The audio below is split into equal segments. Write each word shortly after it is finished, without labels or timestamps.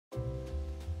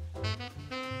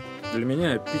Для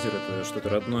меня Питер — это что-то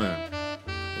родное.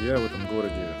 Я в этом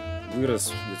городе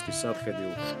вырос, в детский сад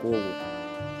ходил, в школу,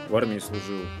 в армии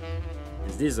служил.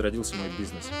 Здесь зародился мой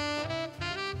бизнес.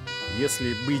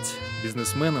 Если быть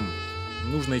бизнесменом,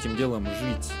 нужно этим делом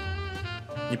жить.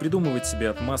 Не придумывать себе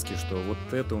отмазки, что вот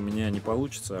это у меня не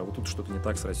получится, а вот тут что-то не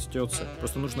так срастется.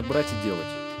 Просто нужно брать и делать.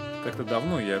 Как-то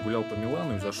давно я гулял по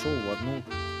Милану и зашел в одну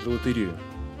галерею.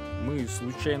 Мы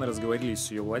случайно разговорились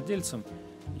с ее владельцем,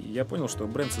 и я понял, что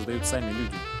бренд создают сами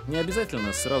люди. Не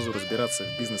обязательно сразу разбираться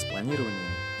в бизнес-планировании,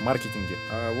 маркетинге,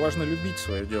 а важно любить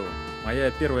свое дело.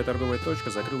 Моя первая торговая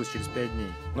точка закрылась через 5 дней.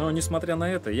 Но, несмотря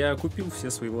на это, я окупил все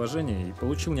свои вложения и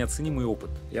получил неоценимый опыт.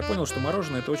 Я понял, что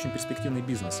мороженое — это очень перспективный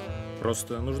бизнес.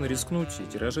 Просто нужно рискнуть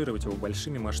и тиражировать его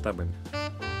большими масштабами.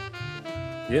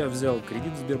 Я взял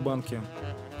кредит в Сбербанке,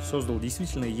 создал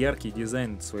действительно яркий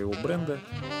дизайн своего бренда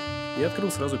и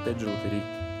открыл сразу 5 желатерий.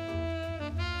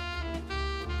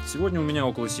 Сегодня у меня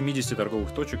около 70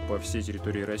 торговых точек по всей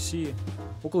территории России,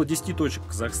 около 10 точек в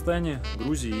Казахстане,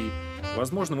 Грузии и,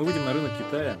 возможно, мы выйдем на рынок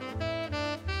Китая.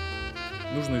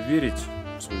 Нужно верить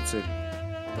в свою цель,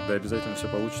 тогда обязательно все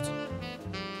получится.